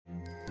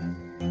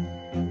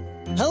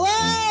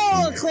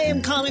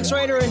acclaimed comics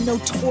writer and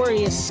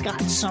notorious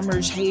Scott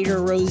Summers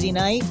hater, Rosie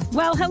Knight.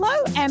 Well, hello,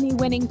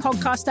 Emmy-winning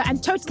podcaster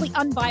and totally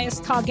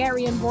unbiased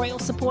Targaryen royal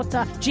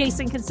supporter,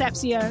 Jason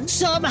Concepcion.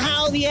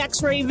 Somehow the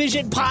X-Ray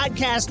Vision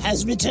podcast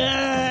has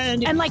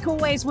returned. And like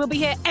always, we'll be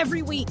here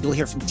every week. You'll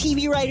hear from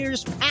TV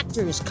writers,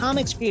 actors,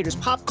 comics creators,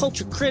 pop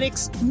culture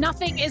critics.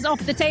 Nothing is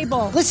off the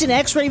table. Listen to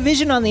X-Ray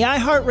Vision on the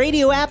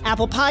iHeartRadio app,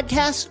 Apple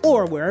Podcasts,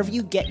 or wherever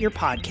you get your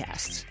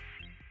podcasts.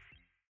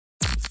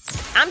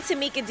 I'm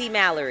Tamika D.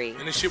 Mallory.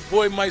 And it's your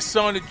boy, my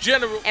son, the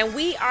General. And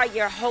we are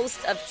your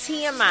hosts of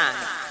TMI.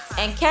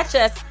 And catch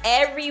us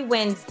every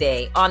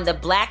Wednesday on the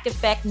Black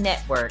Effect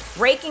Network,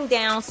 breaking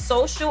down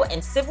social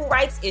and civil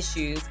rights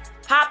issues,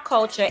 pop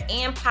culture,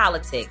 and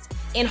politics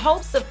in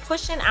hopes of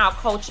pushing our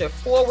culture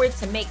forward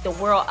to make the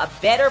world a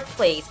better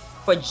place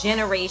for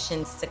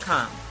generations to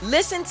come.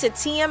 Listen to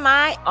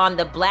TMI on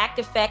the Black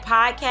Effect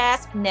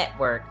Podcast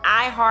Network,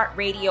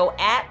 iHeartRadio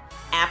app,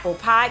 Apple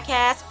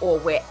Podcasts, or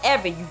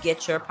wherever you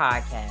get your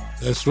podcasts.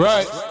 That's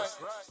right.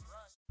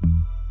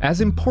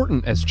 As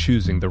important as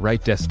choosing the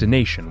right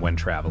destination when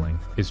traveling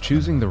is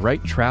choosing the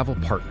right travel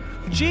partner.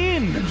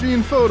 Gene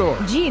Fodor.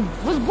 Gene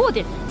was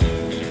good.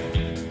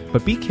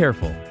 But be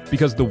careful,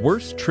 because the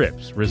worst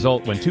trips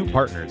result when two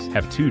partners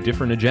have two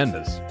different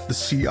agendas. The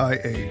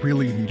CIA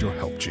really need your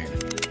help, Gene.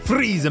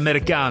 Freeze,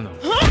 Americano.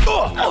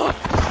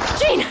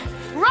 Gene,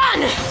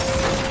 run!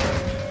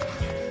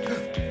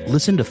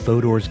 Listen to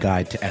Fodor's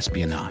Guide to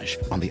Espionage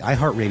on the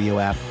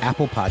iHeartRadio app,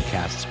 Apple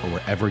Podcasts, or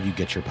wherever you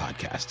get your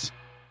podcasts.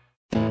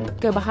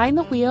 Go behind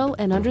the wheel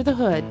and under the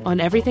hood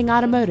on everything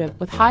automotive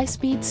with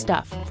high-speed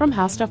stuff from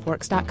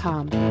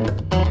HowStuffWorks.com.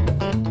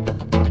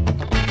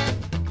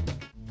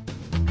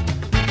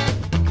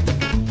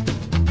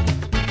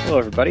 Hello,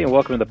 everybody, and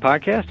welcome to the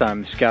podcast.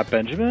 I'm Scott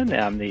Benjamin.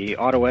 I'm the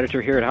auto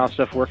editor here at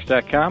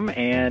HowStuffWorks.com,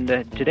 and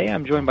today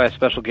I'm joined by a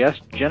special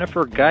guest,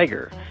 Jennifer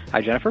Geiger.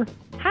 Hi, Jennifer.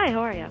 Hi, how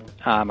are you?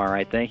 I'm all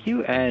right, thank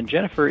you. And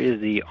Jennifer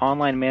is the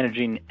online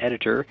managing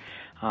editor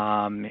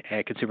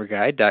at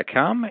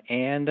ConsumerGuide.com,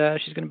 and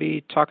she's going to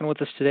be talking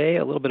with us today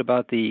a little bit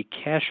about the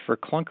Cash for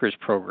Clunkers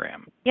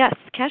program. Yes,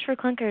 Cash for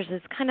Clunkers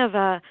is kind of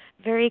a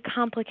very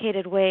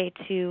complicated way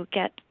to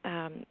get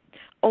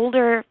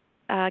older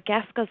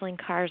gas-guzzling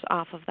cars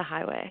off of the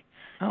highway.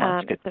 Oh,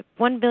 that's good. It's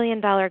a $1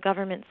 billion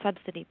government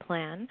subsidy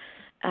plan,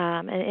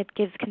 and it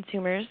gives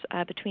consumers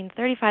between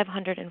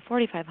 $3,500 and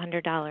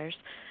 $4,500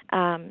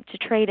 to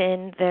trade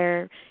in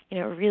their,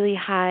 really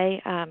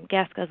high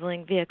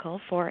gas-guzzling vehicle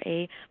for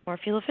a more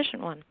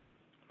fuel-efficient one.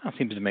 That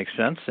seems to make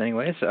sense,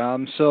 anyways.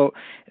 So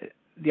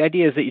the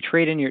idea is that you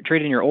trade in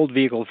your old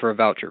vehicle for a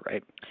voucher,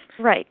 right?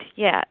 Right.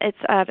 Yeah, it's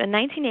a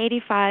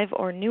 1985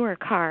 or newer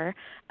car.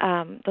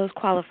 Those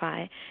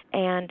qualify,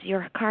 and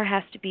your car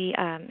has to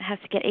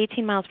get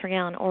 18 miles per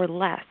gallon or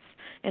less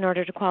in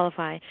order to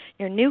qualify.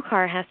 Your new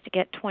car has to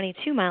get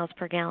 22 miles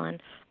per gallon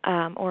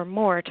or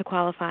more to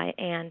qualify,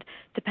 and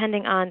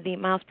depending on the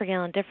miles per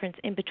gallon difference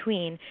in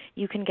between,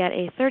 you can get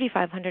a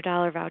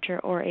 $3,500 voucher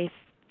or a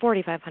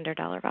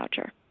 $4,500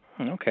 voucher.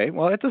 Okay,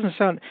 well, that doesn't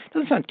sound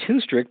too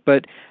strict,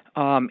 but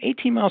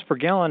 18 miles per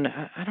gallon,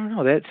 I don't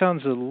know. That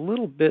sounds a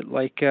little bit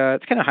like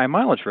it's kind of high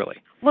mileage, really.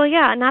 Well,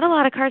 yeah, not a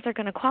lot of cars are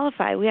going to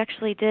qualify. We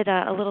actually did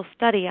a little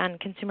study on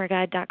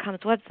ConsumerGuide.com's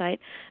website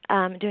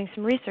doing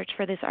some research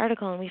for this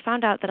article, and we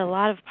found out that a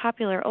lot of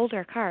popular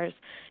older cars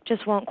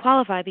just won't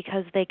qualify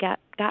because they got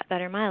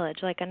better mileage.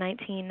 Like a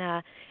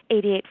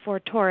 1988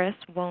 Ford Taurus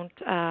won't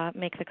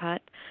make the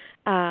cut.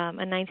 A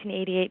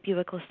 1988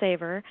 Buick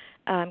LeSabre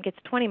gets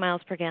 20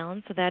 miles per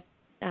gallon, so that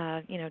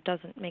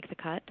doesn't make the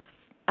cut.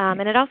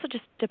 And it also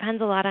just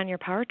depends a lot on your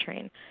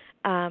powertrain.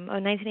 A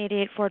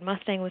 1988 Ford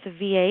Mustang with a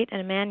V8 and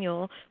a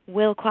manual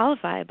will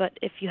qualify, but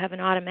if you have an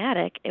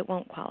automatic, it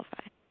won't qualify.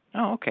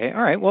 Oh, okay.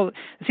 All right. Well,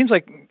 it seems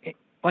like you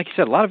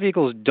said, a lot of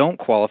vehicles don't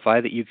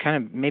qualify that you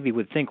kind of maybe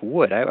would think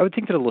would. I would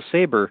think that a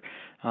LeSabre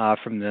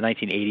from the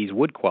 1980s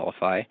would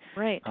qualify.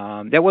 Right.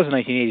 That was a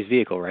 1980s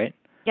vehicle, right?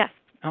 Yes.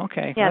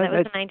 Okay. Yeah, that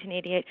was a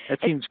 1988. That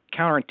seems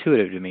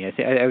counterintuitive to me.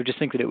 I would just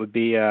think that it would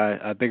be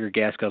a bigger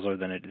gas guzzler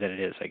than it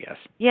is, I guess.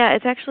 Yeah,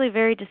 it's actually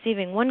very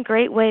deceiving. One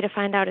great way to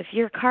find out if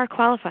your car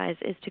qualifies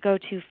is to go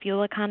to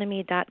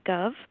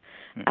fueleconomy.gov,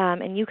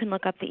 and you can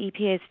look up the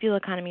EPA's fuel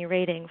economy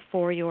rating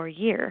for your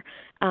year.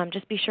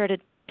 Just be sure to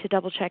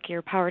double-check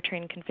your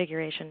powertrain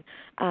configuration.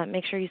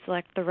 Make sure you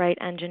select the right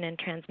engine and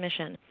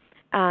transmission.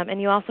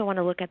 And you also want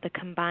to look at the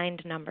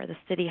combined number, the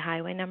city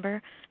highway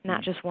number,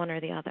 not just one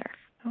or the other.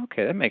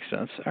 Okay, that makes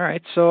sense. All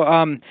right, so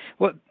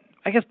well,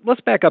 I guess let's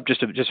back up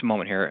just a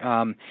moment here.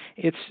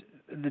 It's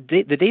the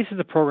dates of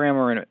the program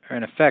are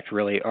in effect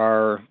really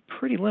are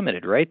pretty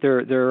limited, right?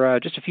 They're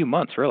just a few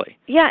months, really.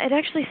 Yeah, it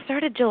actually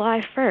started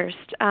July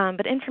 1st,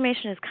 but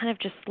information is kind of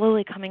just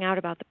slowly coming out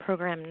about the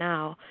program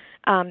now.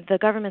 The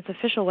government's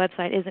official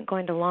website isn't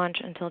going to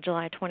launch until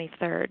July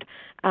 23rd,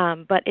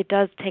 but it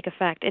does take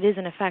effect. It is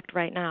in effect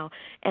right now,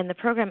 and the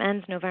program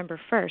ends November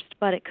 1st,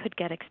 but it could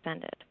get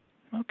extended.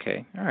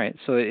 Okay, all right.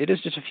 So it is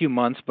just a few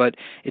months, but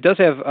it does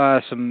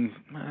have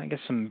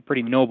some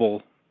pretty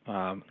noble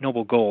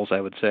goals, I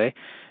would say.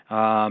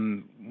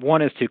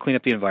 One is to clean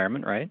up the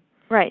environment, right?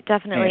 Right,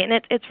 definitely.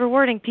 And it's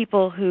rewarding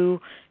people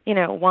who,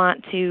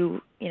 want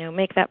to,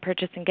 make that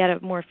purchase and get a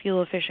more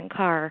fuel-efficient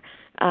car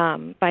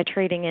by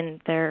trading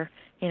in their,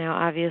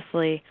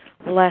 obviously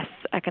less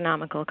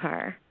economical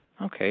car.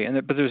 Okay,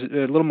 but there's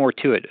a little more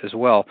to it as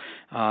well.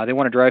 They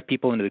want to drive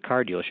people into the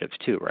car dealerships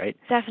too, right?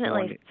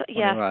 Definitely.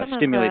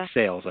 Stimulate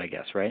sales, I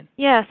guess, right?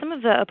 Yeah, some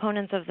of the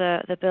opponents of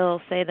the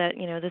bill say that,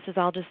 this is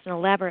all just an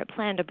elaborate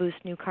plan to boost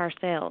new car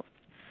sales.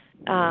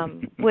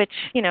 Which,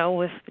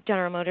 with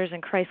General Motors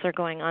and Chrysler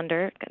going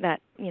under,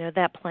 that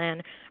that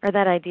plan or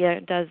that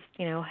idea does,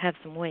 have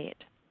some weight.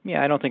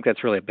 Yeah, I don't think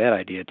that's really a bad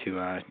idea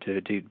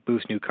to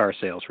boost new car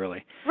sales,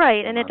 really.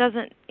 Right, and it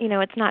doesn't,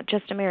 it's not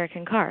just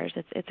American cars.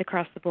 It's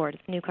across the board.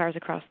 It's new cars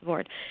across the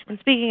board. And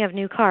speaking of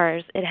new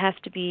cars, it has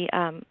to be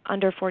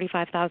under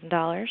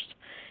 $45,000,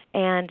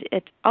 and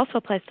it also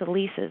applies to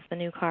leases, the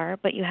new car,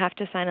 but you have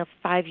to sign a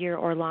 5-year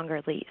or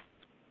longer lease.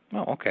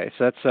 Oh, okay.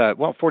 So that's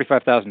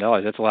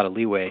 $45,000. That's a lot of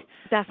leeway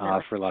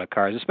for a lot of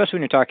cars, especially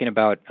when you're talking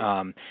about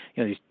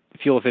these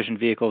fuel-efficient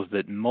vehicles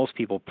that most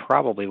people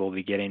probably will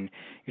be getting.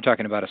 You're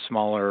talking about a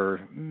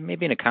smaller,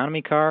 maybe an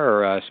economy car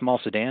or a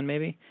small sedan,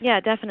 maybe. Yeah,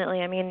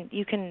 definitely. I mean,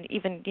 you can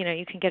even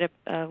you can get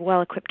a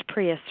well-equipped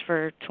Prius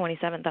for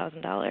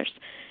 $27,000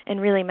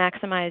 and really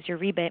maximize your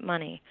rebate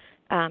money.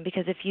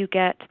 Because if you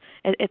get,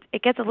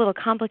 it gets a little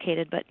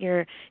complicated, but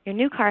your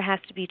new car has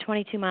to be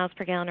 22 miles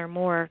per gallon or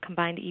more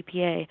combined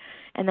EPA,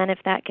 and then if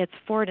that gets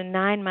 4 to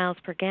 9 miles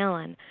per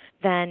gallon,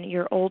 then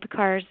your old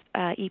car's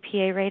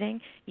EPA rating,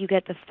 you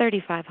get the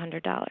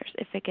 $3,500.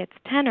 If it gets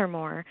 10 or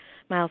more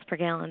miles per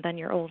gallon, then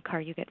your old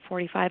car, you get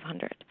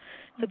 $4,500.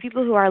 So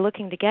people who are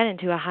looking to get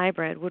into a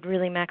hybrid would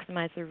really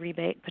maximize their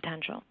rebate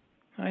potential.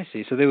 I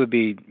see. So they would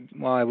be,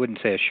 well, I wouldn't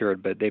say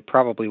assured, but they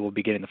probably will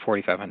be getting the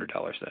 $4,500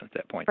 then at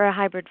that point. For a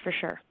hybrid, for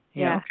sure.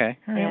 Yeah. Okay.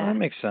 All right. Yeah. Well, that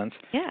makes sense.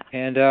 Yeah.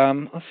 And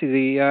let's see.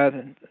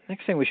 The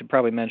next thing we should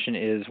probably mention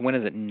is when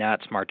is it not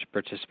smart to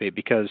participate?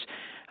 Because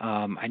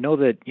I know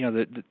that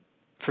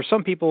for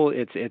some people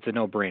it's a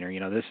no-brainer.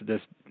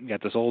 This you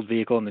got this old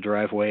vehicle in the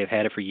driveway. I've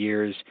had it for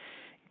years.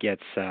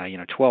 Gets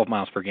 12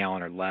 miles per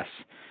gallon or less.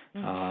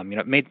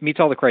 Mm-hmm. It meets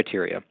all the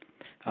criteria.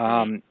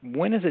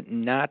 When is it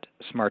not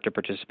smart to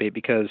participate?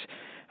 Because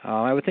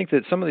I would think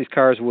that some of these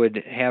cars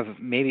would have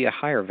maybe a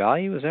higher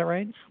value. Is that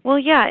right? Well,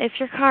 yeah. If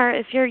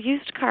your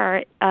used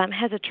car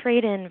has a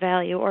trade-in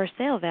value or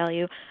sale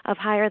value of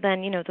higher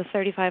than the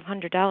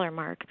 $3,500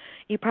 mark,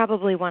 you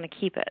probably want to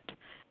keep it.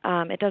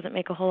 It doesn't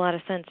make a whole lot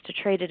of sense to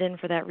trade it in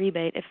for that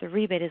rebate if the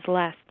rebate is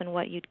less than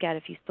what you'd get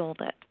if you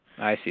sold it.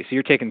 I see. So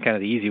you're taking kind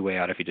of the easy way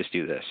out if you just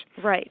do this.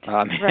 Right.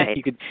 Right.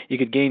 You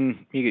could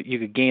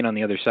gain on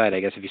the other side, I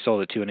guess, if you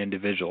sold it to an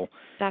individual.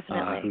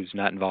 Definitely. Who's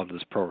not involved in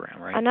this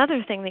program, right?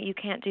 Another thing that you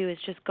can't do is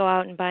just go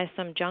out and buy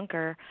some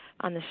junker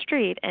on the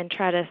street and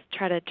try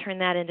to turn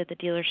that into the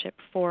dealership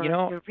for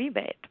your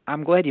rebate.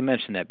 I'm glad you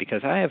mentioned that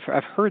because I've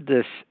heard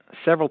this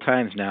several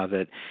times now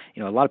that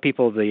a lot of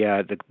people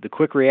the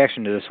quick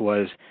reaction to this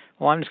was,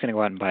 well, I'm just going to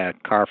go out and buy a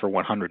car for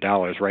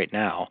 $100 right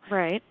now.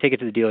 Right. Take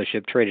it to the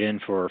dealership, trade it in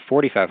for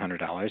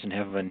 $4,500, and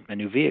have a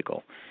new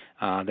vehicle.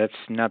 That's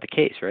not the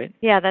case, right?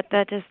 Yeah,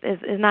 that just is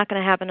not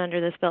going to happen under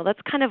this bill.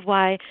 That's kind of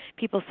why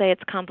people say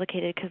it's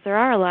complicated, because there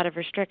are a lot of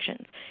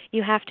restrictions.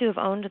 You have to have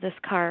owned this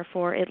car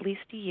for at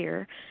least a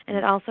year, and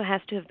it also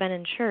has to have been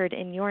insured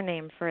in your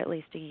name for at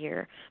least a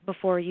year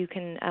before you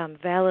can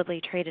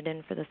validly trade it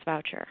in for this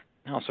voucher.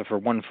 Also for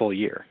 1 full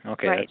year.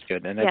 Okay, right. That's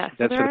good. And that's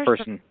for the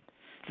person.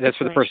 That's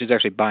for the person who's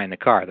actually buying the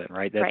car, then,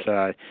 right? That's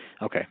right.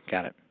 Okay,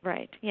 got it.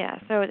 Right. Yeah.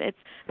 So it's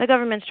the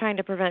government's trying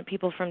to prevent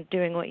people from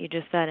doing what you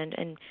just said,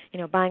 and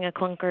buying a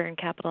clunker and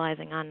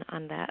capitalizing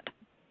on that.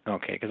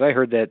 Okay, because I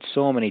heard that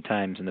so many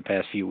times in the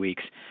past few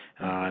weeks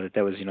that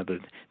was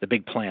the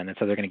big plan. That's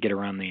how they're going to get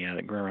around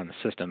the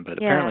system. But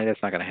apparently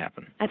that's not going to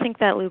happen. I think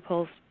that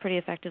loophole's pretty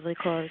effectively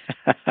closed.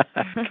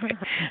 Okay.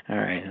 All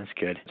right, that's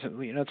good. So,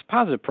 it's a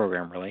positive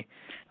program, really.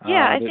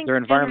 Yeah, I think there are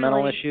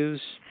environmental issues,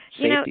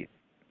 safety.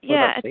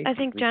 Yeah, I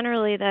think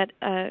generally that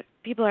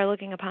people are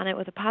looking upon it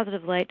with a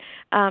positive light.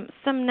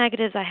 Some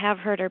negatives I have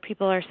heard are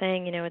people are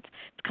saying, it's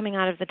coming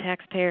out of the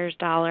taxpayer's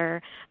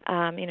dollar.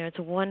 It's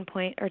a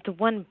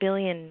 $1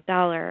 billion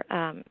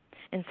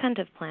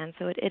incentive plan,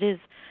 so it is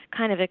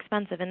kind of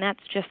expensive, and that's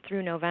just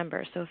through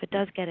November. So if it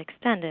does get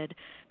extended,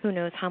 who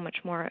knows how much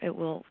more it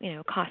will,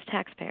 cost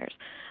taxpayers.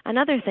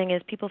 Another thing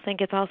is people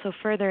think it's also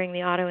furthering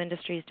the auto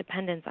industry's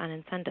dependence on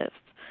incentives.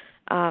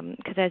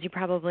 Because as you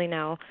probably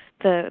know,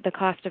 the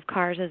cost of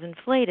cars is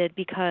inflated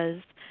because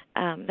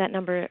that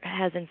number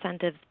has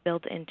incentives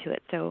built into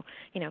it. So,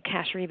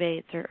 cash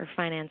rebates or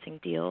financing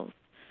deals.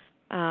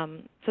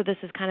 So this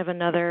is kind of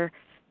another,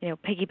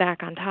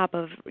 piggyback on top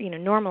of,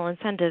 normal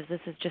incentives.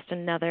 This is just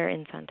another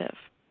incentive.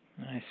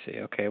 I see.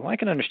 Okay. Well, I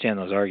can understand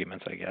those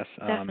arguments, I guess.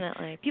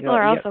 Definitely. People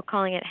are also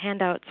calling it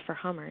handouts for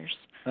Hummers.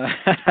 I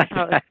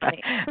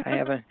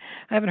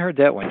haven't heard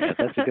that one yet.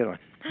 That's a good one.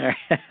 All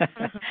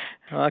right.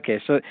 Okay.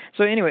 So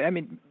anyway, I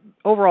mean,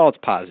 overall it's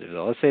positive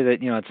though. Let's say that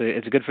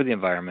it's good for the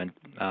environment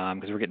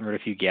because we're getting rid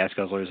of a few gas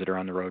guzzlers that are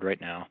on the road right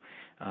now.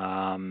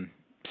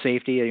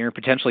 Safety, you're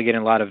potentially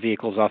getting a lot of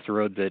vehicles off the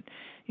road that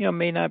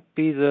may not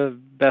be the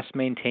best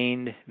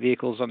maintained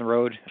vehicles on the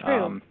road.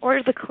 True.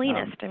 Or the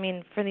cleanest.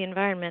 For the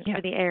environment,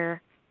 for the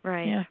air.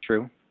 Right. Yeah,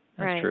 true.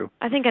 That's true.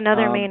 I think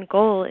another main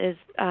goal is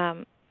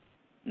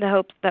the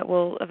hopes that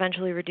we'll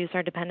eventually reduce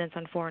our dependence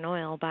on foreign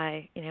oil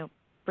by,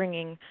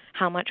 bringing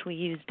how much we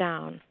use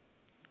down.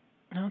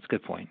 No, that's a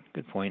good point.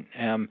 Good point.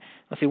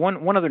 Let's see,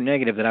 one other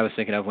negative that I was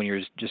thinking of when you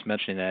were just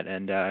mentioning that,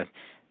 and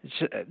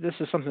this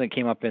is something that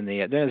came up in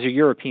there's a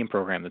European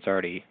program that's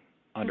already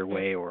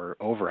underway or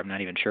over. I'm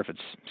not even sure if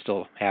it's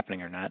still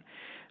happening or not.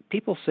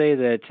 People say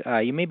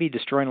that you may be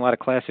destroying a lot of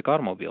classic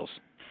automobiles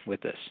with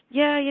this.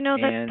 Yeah,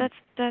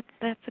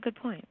 that's a good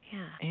point.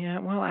 Yeah. Yeah.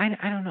 Well, I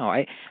don't know.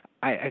 I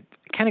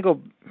kind of go.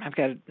 I've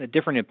got a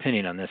different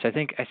opinion on this. I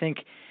think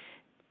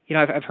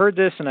I've heard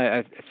this and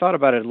I've thought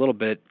about it a little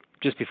bit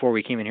just before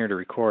we came in here to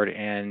record,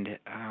 and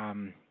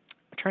I'm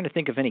trying to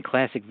think of any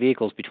classic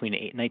vehicles between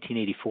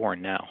 1984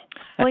 and now.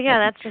 Well, yeah,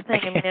 that's the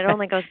thing. It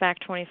only goes back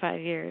 25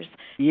 years.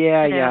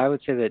 Yeah, I would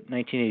say that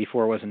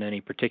 1984 wasn't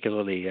any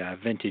particularly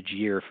vintage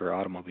year for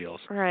automobiles.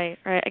 Right.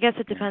 I guess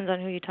it depends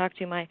on who you talk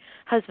to. My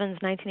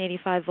husband's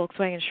 1985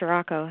 Volkswagen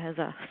Scirocco has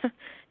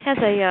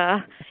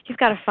he's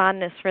got a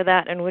fondness for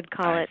that and would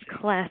call it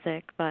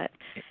classic, but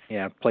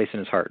yeah, place in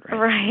his heart,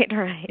 right?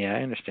 Right. Yeah,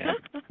 I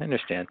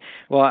understand.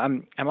 Well,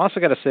 I'm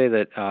also got to say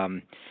that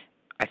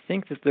I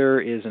think that there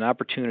is an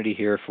opportunity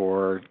here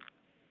for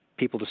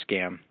people to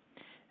scam.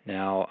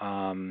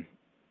 Now,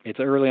 it's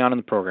early on in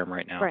the program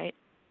right now. Right.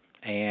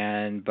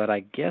 But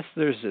I guess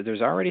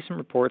there's already some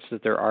reports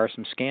that there are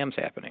some scams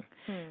happening.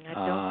 I don't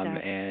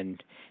doubt.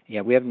 And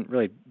yeah, we haven't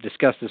really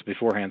discussed this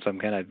beforehand, so I'm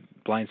kind of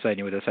blindsiding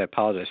you with this. I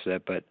apologize for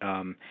that, but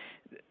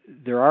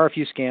there are a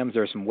few scams.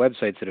 There are some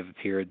websites that have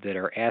appeared that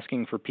are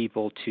asking for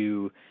people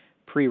to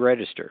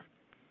pre-register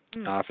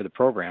for the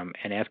program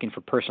and asking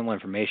for personal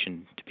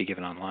information to be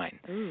given online.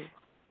 Ooh.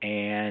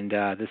 And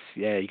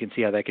you can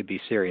see how that could be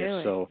serious.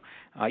 Really? So,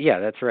 yeah,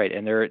 that's right.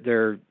 And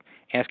they're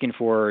asking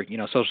for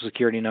Social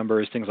Security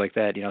numbers, things like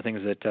that.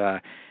 Things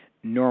that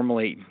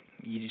normally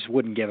you just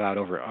wouldn't give out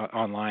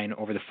online,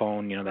 over the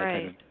phone. That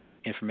type of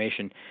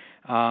information.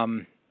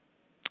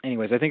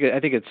 Anyways, I think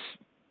it's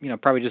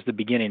probably just the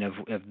beginning of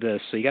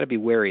this. So you got to be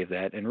wary of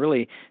that. And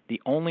really,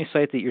 the only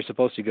site that you're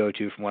supposed to go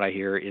to, from what I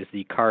hear, is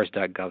the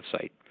cars.gov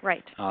site.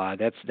 Right.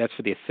 That's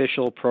for the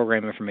official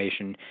program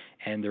information,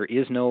 and there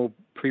is no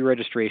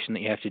pre-registration that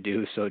you have to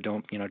do. So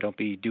don't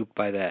be duped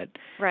by that.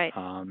 Right.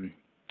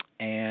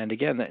 And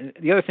again,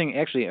 the other thing,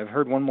 actually, I've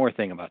heard one more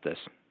thing about this.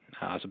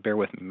 So bear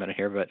with me a minute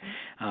here, but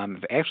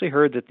I've actually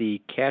heard that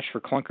the Cash for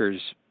Clunkers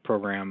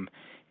program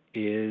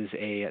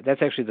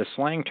that's actually the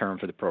slang term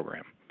for the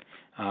program.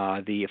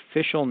 The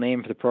official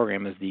name for the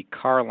program is the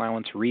Car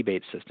Allowance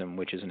Rebate System,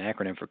 which is an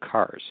acronym for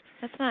CARS.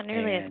 That's not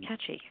nearly as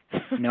catchy.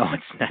 No,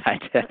 it's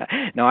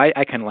not. No, I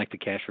kind of like the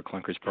Cash for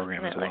Clunkers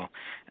program as well.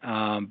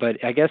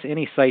 But I guess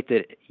any site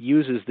that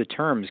uses the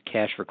terms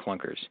Cash for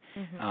Clunkers,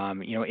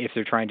 if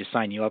they're trying to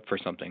sign you up for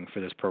something for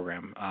this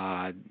program,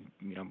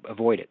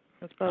 avoid it.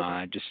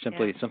 Just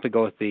simply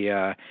go with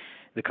the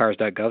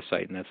cars.gov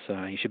site, and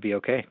that's you should be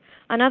okay.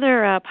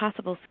 Another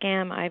possible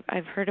scam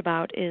I've heard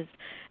about is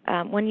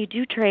when you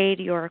do trade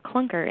your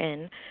clunker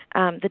in,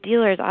 the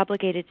dealer is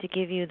obligated to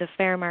give you the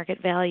fair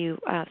market value,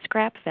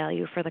 scrap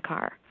value for the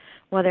car,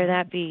 whether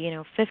that be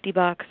 $50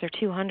 or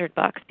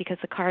 $200, because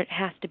the car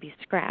has to be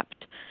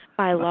scrapped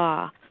by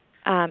law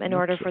in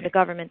order for the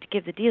government to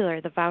give the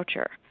dealer the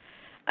voucher.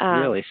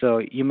 Really? So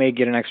you may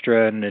get an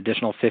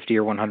additional $50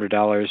 or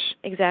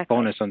 $100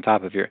 bonus on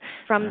top of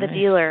from the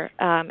dealer,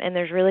 and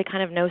there's really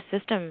kind of no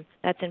system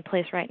that's in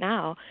place right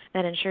now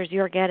that ensures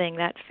you're getting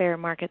that fair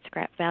market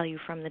scrap value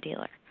from the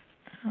dealer.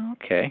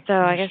 Okay. So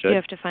I guess you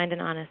have to find an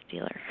honest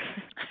dealer.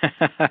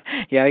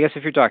 Yeah, I guess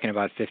if you're talking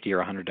about $50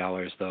 or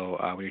 $100, though,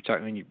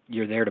 when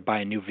you're there to buy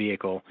a new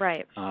vehicle,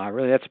 right?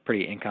 Really, that's a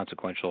pretty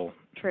inconsequential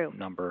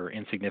number,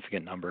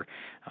 insignificant number.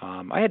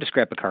 I had to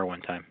scrap a car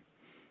one time.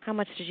 How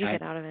much did you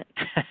get out of it?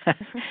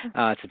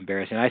 It's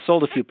embarrassing. I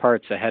sold a few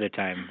parts ahead of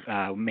time,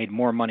 made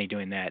more money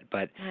doing that.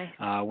 But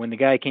when the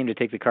guy came to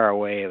take the car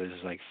away, it was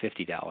like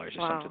 $50 or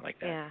something like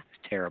that. Yeah.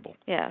 It's terrible.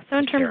 Yeah. So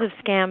in terms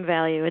of scam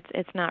value,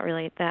 it's not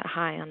really that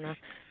high on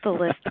the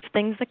list of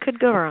things that could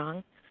go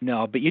wrong.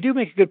 No, but you do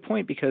make a good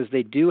point, because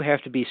they do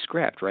have to be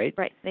scrapped, right?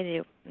 Right, they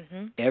do.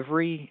 Mm-hmm.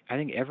 I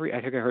think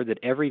I heard that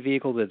every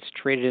vehicle that's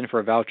traded in for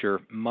a voucher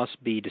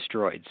must be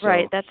destroyed. So,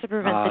 right, that's to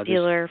prevent the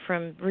dealer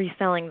from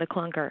reselling the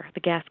clunker,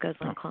 the gas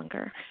guzzling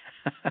clunker.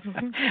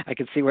 I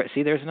can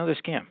see there's another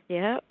scam.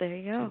 Yeah, there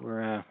you go. So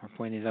we're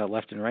pointing it out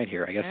left and right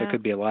here. I guess there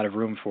could be a lot of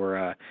room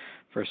for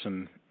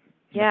some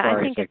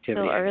I think it's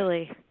activity. Still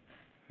early.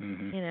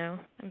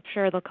 Mm-hmm. I'm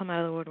sure they'll come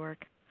out of the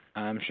woodwork.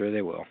 I'm sure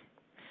they will.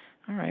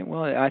 All right.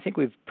 Well, I think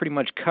we've pretty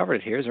much covered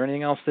it here. Is there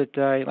anything else that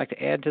you'd like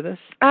to add to this?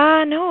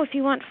 No. If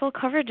you want full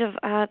coverage of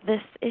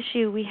this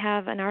issue, we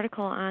have an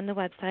article on the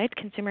website,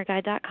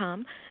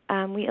 consumerguide.com.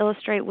 We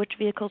illustrate which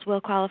vehicles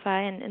will qualify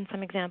and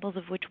some examples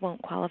of which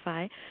won't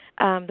qualify.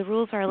 The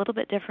rules are a little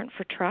bit different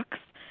for trucks,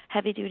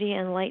 heavy-duty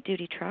and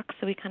light-duty trucks,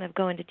 so we kind of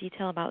go into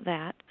detail about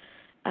that.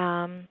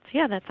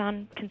 That's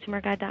on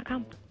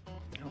consumerguide.com.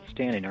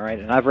 Outstanding. All right,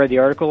 and I've read the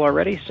article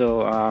already,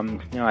 so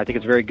I think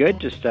it's very good.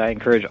 Just I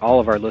encourage all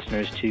of our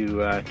listeners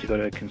to go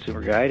to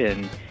Consumer Guide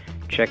and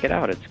check it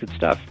out. It's good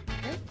stuff.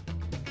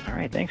 All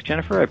right, thanks,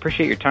 Jennifer. I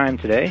appreciate your time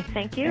today.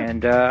 Thank you.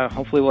 And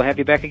hopefully we'll have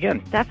you back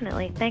again.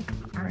 Definitely. Thanks.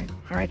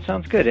 All right,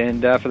 sounds good.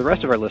 And for the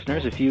rest of our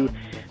listeners, if you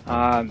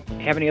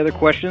have any other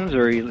questions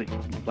or you'd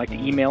like to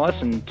email us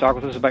and talk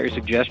with us about your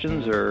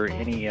suggestions or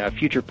any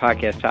future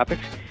podcast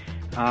topics,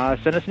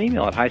 send us an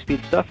email at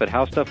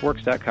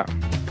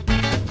highspeedstuff@howstuffworks.com.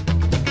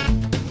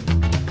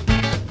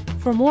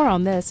 For more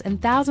on this and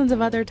thousands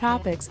of other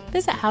topics,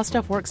 visit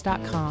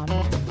howstuffworks.com.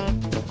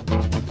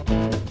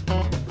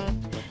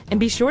 And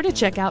be sure to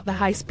check out the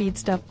High Speed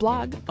Stuff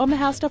blog on the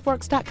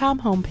howstuffworks.com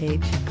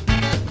homepage.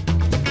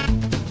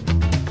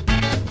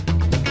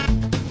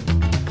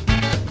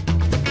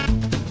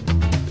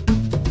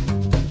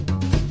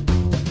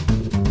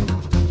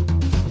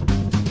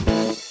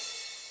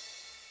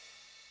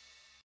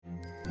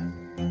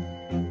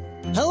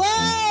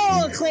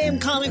 Hello, acclaimed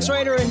comics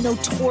writer and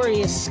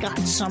notorious Scott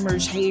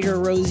Summers hater,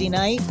 Rosie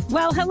Knight.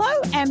 Well, hello,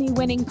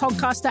 Emmy-winning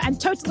podcaster and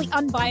totally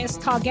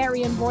unbiased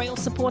Targaryen royal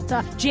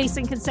supporter,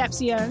 Jason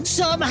Concepcion.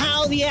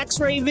 Somehow the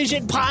X-Ray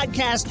Vision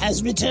podcast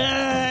has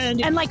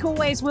returned. And like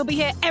always, we'll be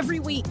here every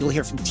week. You'll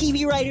hear from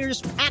TV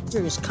writers,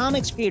 actors,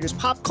 comics creators,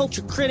 pop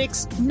culture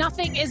critics.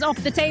 Nothing is off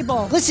the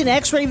table. Listen to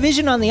X-Ray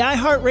Vision on the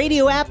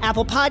iHeartRadio app,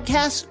 Apple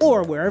Podcasts,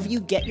 or wherever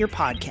you get your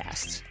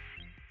podcasts.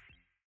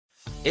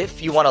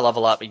 If you want to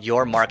level up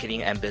your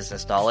marketing and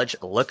business knowledge,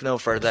 look no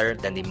further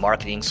than the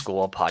Marketing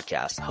School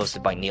podcast,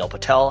 hosted by Neil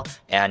Patel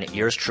and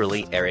yours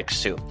truly, Eric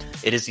Su.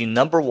 It is the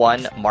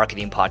 #1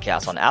 marketing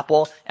podcast on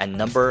Apple and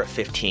number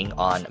 15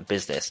 on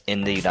business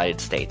in the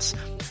United States.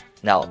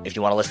 Now, if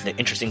you want to listen to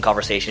interesting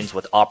conversations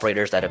with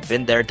operators that have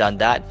been there, done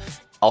that,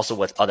 also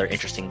with other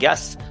interesting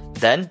guests,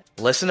 then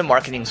listen to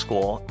Marketing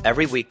School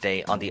every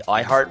weekday on the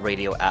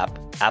iHeartRadio app,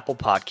 Apple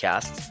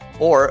Podcasts,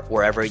 or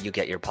wherever you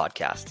get your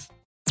podcasts.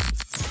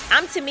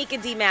 I'm Tamika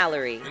D.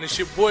 Mallory. And it's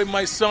your boy,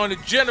 my son, the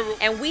General.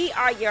 And we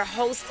are your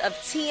hosts of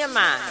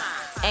TMI.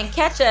 And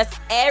catch us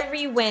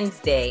every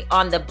Wednesday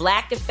on the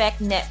Black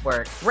Effect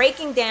Network,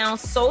 breaking down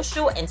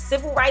social and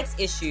civil rights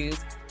issues,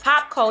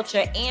 pop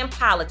culture, and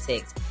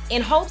politics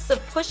in hopes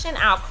of pushing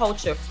our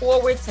culture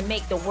forward to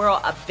make the world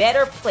a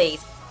better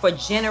place for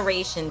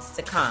generations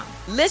to come.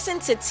 Listen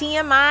to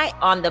TMI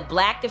on the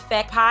Black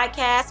Effect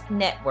Podcast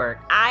Network,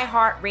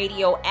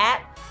 iHeartRadio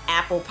app,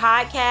 Apple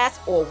Podcasts,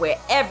 or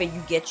wherever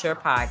you get your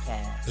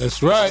podcasts.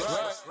 That's right.